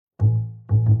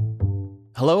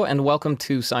Hello and welcome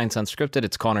to Science Unscripted.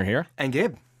 It's Connor here. And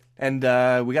Gabe. And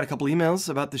we got a couple emails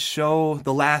about the show,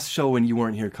 the last show when you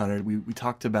weren't here, Connor. We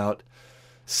talked about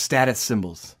status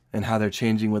symbols and how they're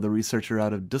changing with a researcher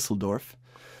out of Dusseldorf.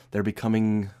 They're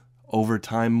becoming, over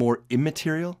time, more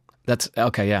immaterial. That's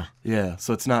okay, yeah. Yeah,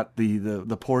 so it's not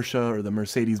the Porsche or the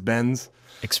Mercedes-Benz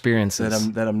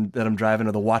experiences that I'm driving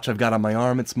or the watch I've got on my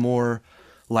arm. It's more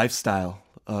lifestyle,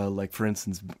 like for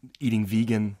instance, eating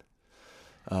vegan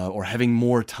or having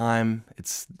more time.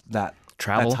 It's that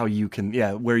travel. That's how you can,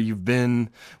 where you've been,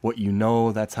 what you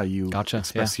know. That's how you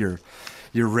express your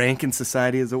rank in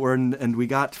society, as it were. And we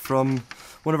got from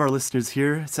one of our listeners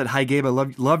here. It said, "Hi Gabe, I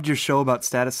loved your show about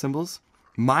status symbols.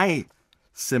 My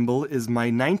symbol is my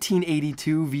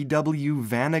 1982 VW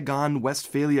Vanagon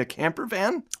Westphalia camper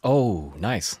van. Oh,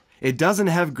 nice. It doesn't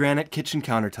have granite kitchen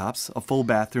countertops, a full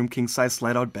bathroom, king-size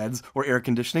slide-out beds, or air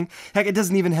conditioning. Heck, it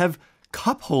doesn't even have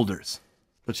cup holders."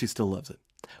 But she still loves it.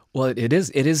 Well, it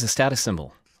is a status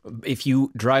symbol. If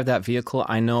you drive that vehicle,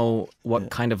 I know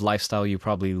what kind of lifestyle you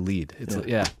probably lead.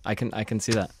 I can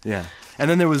see that. Yeah.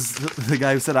 And then there was the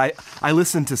guy who said, I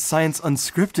listen to Science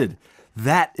Unscripted.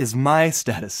 That is my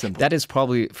status symbol. That is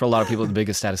probably, for a lot of people, the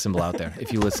biggest status symbol out there.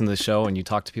 If you listen to the show and you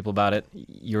talk to people about it,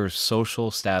 your social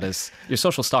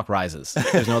stock rises.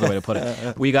 There's no other way to put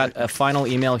it. We got a final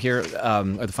email here,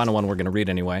 or the final one we're going to read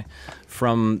anyway,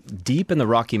 from deep in the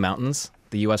Rocky Mountains,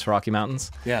 the U.S. Rocky Mountains.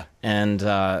 Yeah. And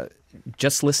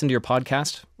just listen to your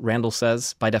podcast. Randall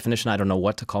says, by definition, I don't know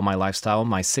what to call my lifestyle.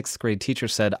 My 6th grade teacher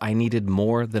said I needed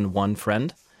more than one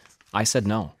friend. I said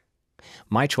no.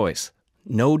 My choice.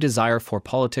 No desire for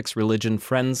politics, religion,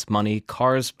 friends, money,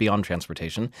 cars beyond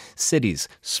transportation, cities,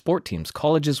 sport teams,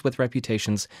 colleges with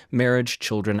reputations, marriage,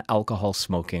 children, alcohol,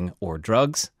 smoking, or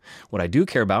drugs. What I do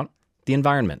care about, the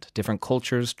environment, different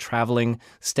cultures, traveling,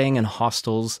 staying in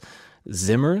hostels,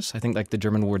 Zimmers, I think like the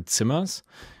German word Zimmers.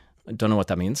 I don't know what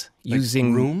that means. Like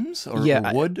using rooms or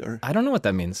wood? Or I don't know what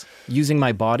that means. Using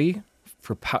my body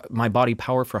for my body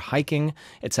power for hiking,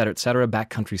 et cetera,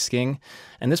 backcountry skiing.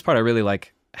 And this part I really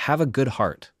like. Have a good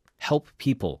heart. Help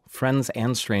people, friends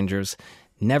and strangers.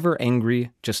 Never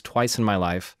angry, just twice in my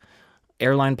life.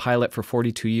 Airline pilot for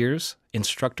 42 years.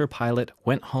 Instructor pilot.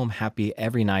 Went home happy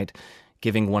every night,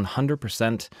 giving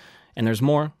 100%. And there's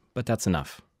more, but that's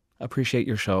enough. Appreciate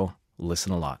your show.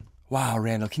 Listen a lot. Wow,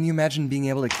 Randall, can you imagine being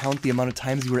able to count the amount of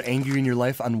times you were angry in your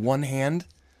life on one hand?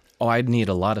 Oh, I'd need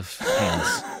a lot of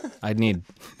hands. I'd need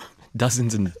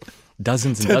dozens and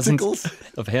dozens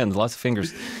of hands, lots of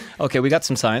fingers. Okay, we got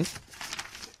some signs.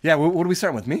 Yeah, what are we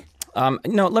starting with? Me?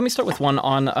 No, let me start with one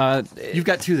on... You've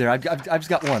got two there. I've just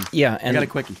got one. Yeah. I got a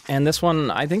quickie. And this one,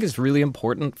 I think, is really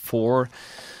important for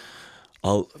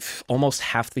almost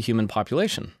half the human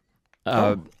population.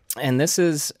 And this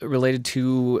is related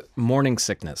to morning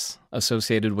sickness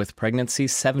associated with pregnancy.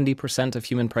 70% of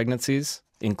human pregnancies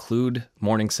include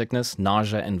morning sickness,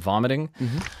 nausea, and vomiting.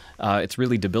 Mm-hmm. It's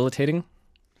really debilitating.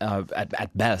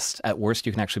 At best. At worst,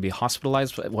 you can actually be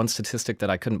hospitalized. One statistic that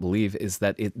I couldn't believe is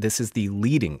that this is the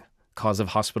leading cause of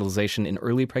hospitalization in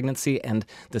early pregnancy and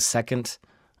the second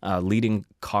leading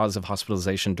cause of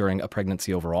hospitalization during a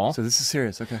pregnancy overall. So this is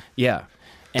serious, okay. Yeah.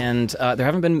 And there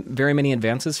haven't been very many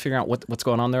advances figuring out what's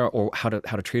going on there or how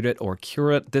to treat it or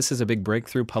cure it. This is a big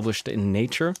breakthrough published in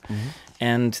Nature. Mm-hmm.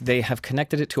 And they have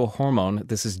connected it to a hormone.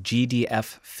 This is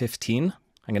GDF15.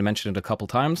 I'm going to mention it a couple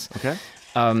times. Okay.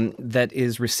 That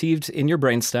is received in your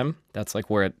brainstem. That's like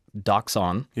where it docks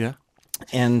on. Yeah.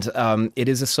 And it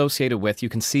is associated with, you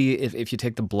can see if you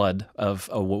take the blood of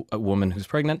a woman who's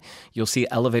pregnant, you'll see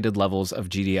elevated levels of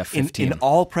GDF15. In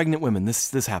all pregnant women,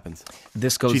 this happens.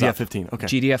 This goes GDF15, up. Okay.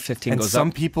 GDF15 goes up. And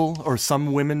some people or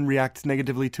some women react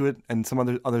negatively to it and some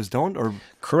others don't? Or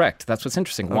Correct. That's what's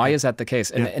interesting. Okay. Why is that the case?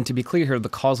 And to be clear here, the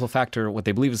causal factor, what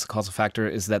they believe is the causal factor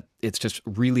is that it's just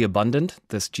really abundant,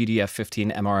 this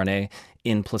GDF15 mRNA,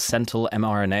 in placental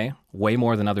mRNA, way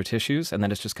more than other tissues, and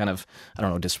then it's just kind of,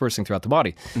 dispersing throughout the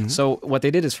body. Mm-hmm. So what they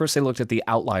did is first they looked at the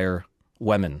outlier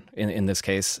women, in this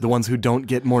case. The ones who don't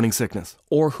get morning sickness.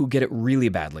 Or who get it really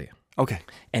badly. Okay.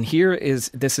 And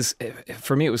this is,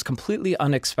 for me, it was completely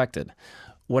unexpected.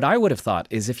 What I would have thought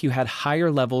is if you had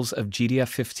higher levels of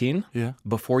GDF15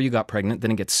 before you got pregnant, then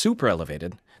it gets super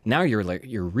elevated. Now you're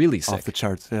really sick. Off the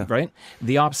charts, yeah. Right?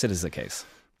 The opposite is the case.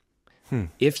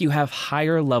 If you have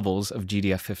higher levels of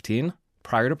GDF15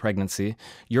 prior to pregnancy,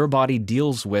 your body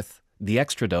deals with the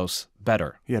extra dose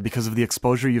better. Yeah, because of the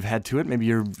exposure you've had to it, maybe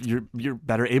you're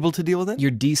better able to deal with it?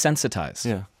 You're desensitized.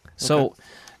 Yeah. Okay. So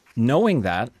knowing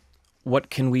that, what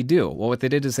can we do? Well, what they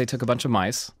did is they took a bunch of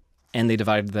mice and they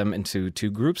divided them into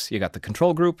two groups. You got the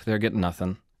control group, they're getting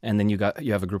nothing. And then you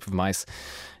have a group of mice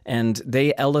and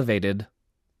they elevated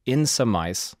in some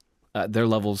mice their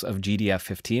levels of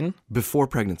GDF-15. Before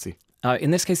pregnancy.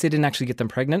 In this case, they didn't actually get them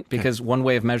pregnant because one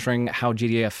way of measuring how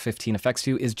GDF-15 affects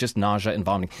you is just nausea and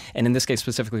vomiting. And in this case,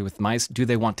 specifically with mice, do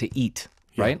they want to eat?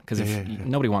 Right? Because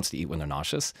nobody wants to eat when they're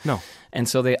nauseous. No. And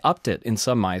so they upped it in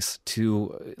some mice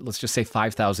to, let's just say,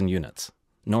 5,000 units.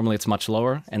 Normally it's much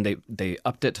lower, and they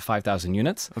upped it to 5,000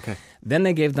 units. Okay. Then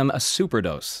they gave them a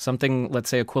superdose, something, let's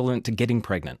say, equivalent to getting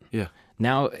pregnant. Yeah.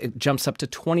 Now it jumps up to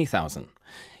 20,000.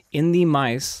 In the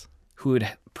mice who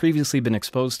had previously been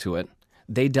exposed to it,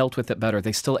 they dealt with it better.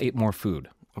 They still ate more food.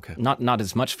 Okay. Not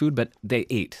as much food, but they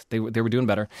ate. They were doing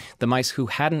better. The mice who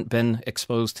hadn't been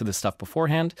exposed to this stuff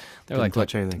beforehand, they're like, look,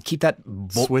 keep that...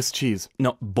 Swiss cheese.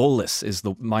 No, bolus is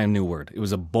my new word. It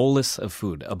was a bolus of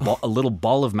food, a little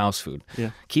ball of mouse food.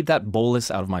 Yeah. Keep that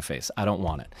bolus out of my face. I don't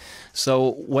want it.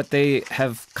 So what they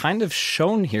have kind of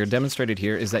shown here, demonstrated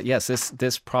here, is that, yes,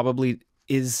 this probably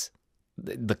is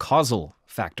the causal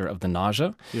factor of the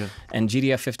nausea. Yeah. And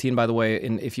GDF-15, by the way,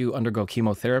 if you undergo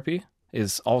chemotherapy,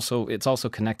 it's also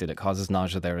connected. It causes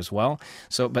nausea there as well.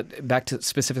 So, but back to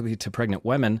specifically to pregnant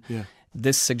women,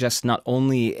 this suggests not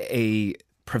only a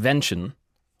prevention,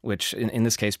 which in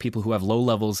this case, people who have low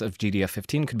levels of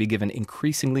GDF-15 could be given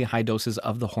increasingly high doses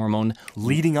of the hormone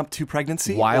leading up to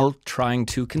pregnancy while trying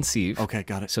to conceive. Okay,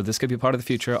 got it. So this could be part of the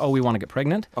future. Oh, we want to get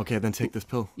pregnant. Okay, then take this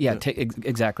pill. Yeah,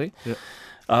 exactly. Yeah.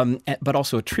 But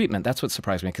also a treatment. That's what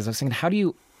surprised me, because I was thinking, how do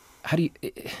you,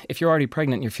 if you're already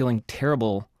pregnant and you're feeling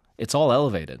terrible, it's all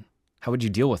elevated. How would you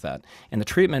deal with that? And the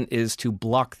treatment is to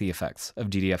block the effects of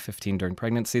GDF-15 during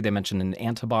pregnancy. They mentioned an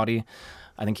antibody.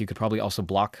 I think you could probably also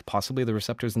block possibly the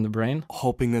receptors in the brain.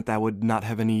 Hoping that would not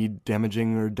have any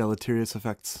damaging or deleterious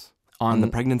effects on the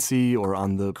pregnancy or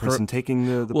on the person taking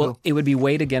the pill? Well, it would be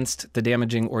weighed against the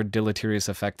damaging or deleterious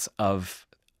effects of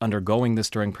undergoing this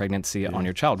during pregnancy on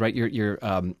your child, right? You're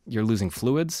losing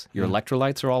fluids, your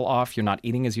electrolytes are all off, you're not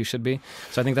eating as you should be.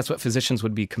 So I think that's what physicians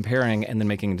would be comparing and then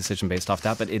making a decision based off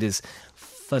that. But it is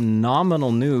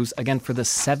phenomenal news, again, for the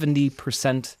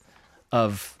 70%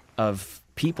 of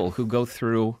people who go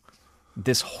through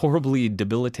this horribly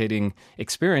debilitating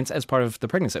experience as part of the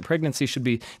pregnancy. Pregnancy it's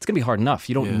going to be hard enough.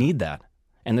 You don't need that.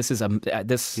 And this is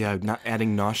not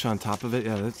adding nausea on top of it.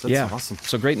 Yeah, that's awesome.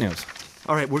 So great news.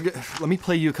 All right, let me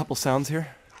play you a couple sounds here,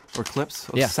 or clips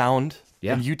of sound.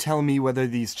 Yeah. And you tell me whether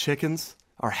these chickens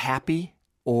are happy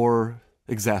or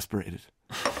exasperated.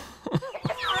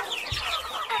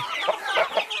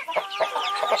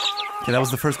 Okay, that was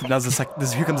the first. That was the second.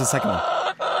 Here comes the second one.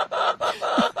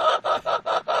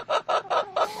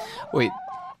 Wait.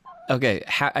 Okay,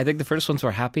 I think the first ones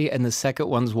were happy, and the second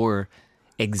ones were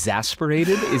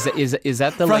exasperated. Is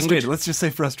that the frustrated? Language? Let's just say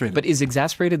frustrated. But is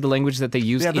exasperated the language that they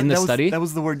used in the study? That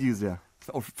was the word used. Yeah,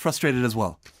 or frustrated as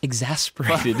well.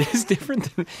 Exasperated is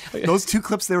different. Those two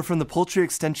clips, they were from the Poultry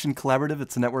Extension Collaborative.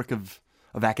 It's a network of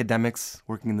academics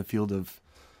working in the field of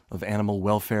animal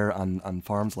welfare on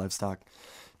farms, livestock,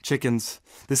 chickens.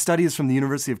 This study is from the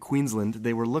University of Queensland.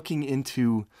 They were looking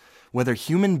into whether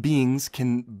human beings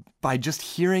can, by just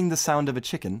hearing the sound of a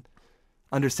chicken,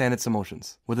 understand its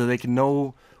emotions, whether they can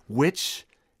know which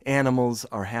animals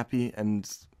are happy and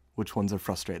which ones are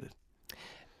frustrated.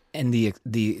 And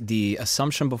the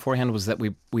assumption beforehand was that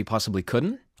we possibly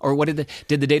couldn't? Or what did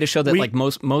the data show that like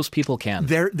most people can?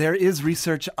 There is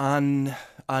research on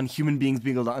human beings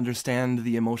being able to understand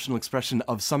the emotional expression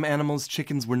of some animals.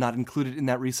 Chickens were not included in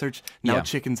that research. Now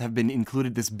chickens have been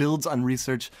included. This builds on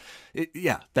research.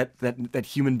 That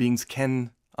human beings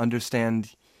can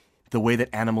understand the way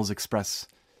that animals express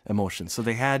emotion. So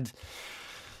they had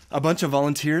a bunch of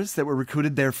volunteers that were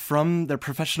recruited. They're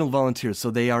professional volunteers. So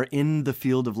they are in the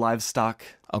field of livestock.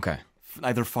 Okay.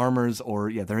 Either farmers or,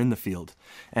 they're in the field.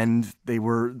 And they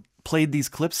played these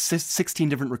clips, 16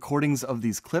 different recordings of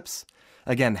these clips.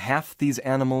 Again, half these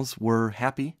animals were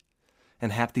happy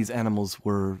and half these animals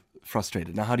were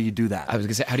frustrated. Now, how do you do that? I was going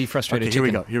to say, how do you frustrate a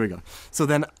chicken? Here we go. So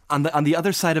then on the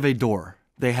other side of a door,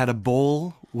 they had a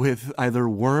bowl with either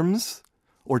worms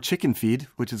or chicken feed,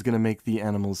 which is going to make the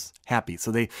animals happy.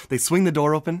 So they swing the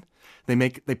door open,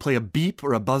 they play a beep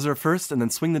or a buzzer first, and then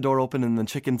swing the door open, and the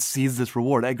chicken sees this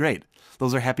reward. Great.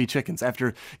 Those are happy chickens.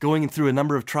 After going through a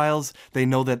number of trials, they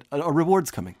know that a reward's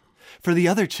coming. For the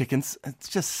other chickens, it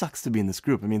just sucks to be in this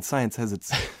group. I mean, science has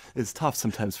it's tough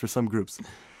sometimes for some groups.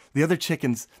 The other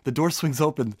chickens, the door swings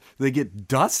open, they get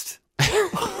dust.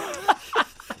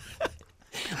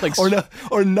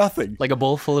 Or nothing. Like a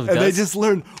bowl full of dust. And they just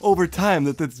learn over time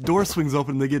that this door swings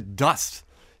open and they get dust.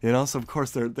 So of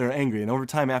course they're angry. And over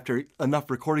time, after enough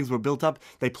recordings were built up,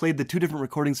 they played the 2 different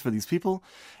recordings for these people,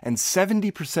 and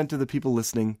 70% of the people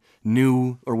listening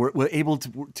knew or were able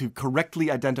to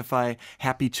correctly identify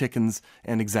happy chickens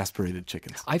and exasperated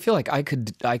chickens. I feel like I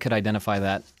could identify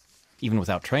that even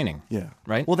without training. Yeah.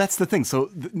 Right? Well, that's the thing.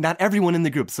 So not everyone in the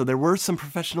group. So there were some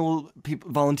professional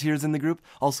volunteers in the group.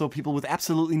 Also, people with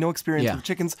absolutely no experience with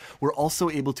chickens were also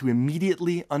able to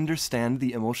immediately understand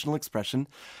the emotional expression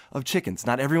of chickens.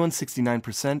 Not everyone,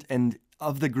 69%. And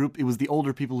of the group, it was the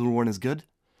older people who weren't as good.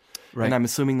 Right. And I'm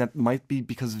assuming that might be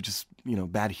because of just,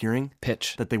 bad hearing.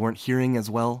 Pitch. That they weren't hearing as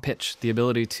well. Pitch. The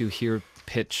ability to hear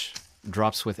pitch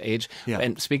drops with age. Yeah.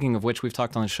 And speaking of which, we've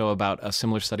talked on the show about a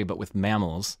similar study, but with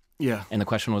mammals. Yeah. And the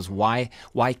question was, why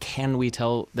can we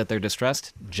tell that they're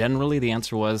distressed? Generally, the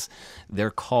answer was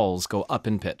their calls go up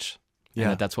in pitch.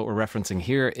 Yeah. And that's what we're referencing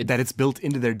here. That it's built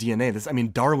into their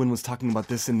DNA. Darwin was talking about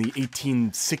this in the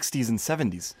 1860s and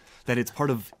 70s, that it's part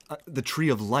of the tree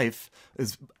of life.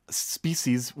 As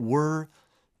species were,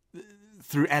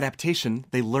 through adaptation,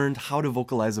 they learned how to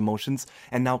vocalize emotions.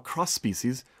 And now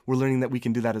cross-species, we're learning that we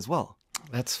can do that as well.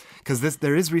 That's because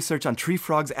there is research on tree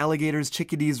frogs, alligators,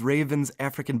 chickadees, ravens,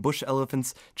 African bush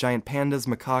elephants, giant pandas,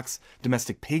 macaques,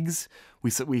 domestic pigs.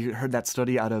 We heard that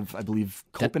study out of, I believe,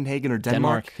 Copenhagen or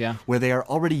Denmark, where they are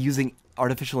already using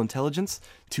artificial intelligence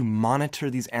to monitor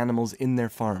these animals in their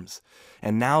farms.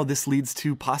 And now this leads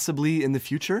to possibly in the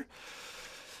future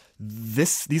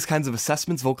these kinds of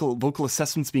assessments, vocal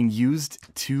assessments, being used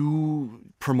to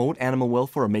promote animal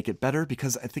welfare or make it better.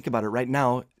 Because I think about it right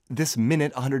now, this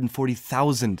minute,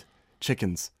 140,000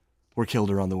 chickens were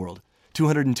killed around the world.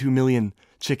 202 million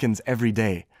chickens every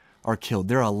day are killed.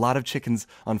 There are a lot of chickens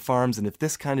on farms, and if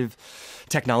this kind of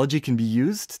technology can be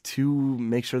used to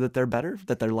make sure that they're better,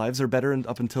 that their lives are better and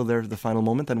up until the final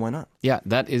moment, then why not? Yeah,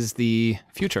 that is the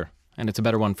future. And it's a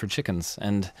better one for chickens.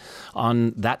 And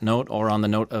on that note, or on the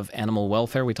note of animal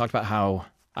welfare, we talked about how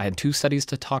I had 2 studies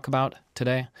to talk about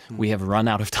today. We have run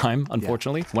out of time,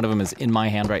 unfortunately. One of them is in my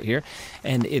hand right here.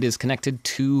 And it is connected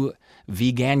to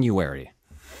veganuary,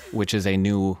 which is a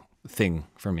new thing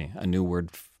for me, a new word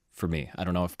for me. I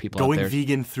don't know if people going out there...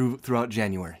 vegan throughout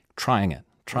January. Trying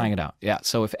it out. Yeah.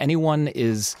 So if anyone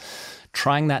is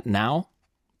trying that now,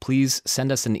 please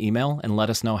send us an email and let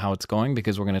us know how it's going,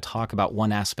 because we're going to talk about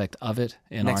one aspect of it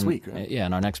in next week, right? Yeah,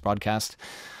 in our next broadcast.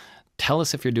 Tell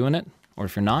us if you're doing it, or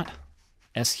if you're not,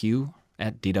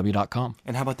 su@dw.com.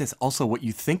 And how about this? Also, what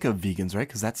you think of vegans, right?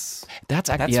 Because that's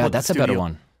a better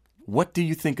one. What do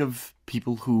you think of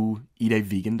people who eat a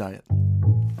vegan diet?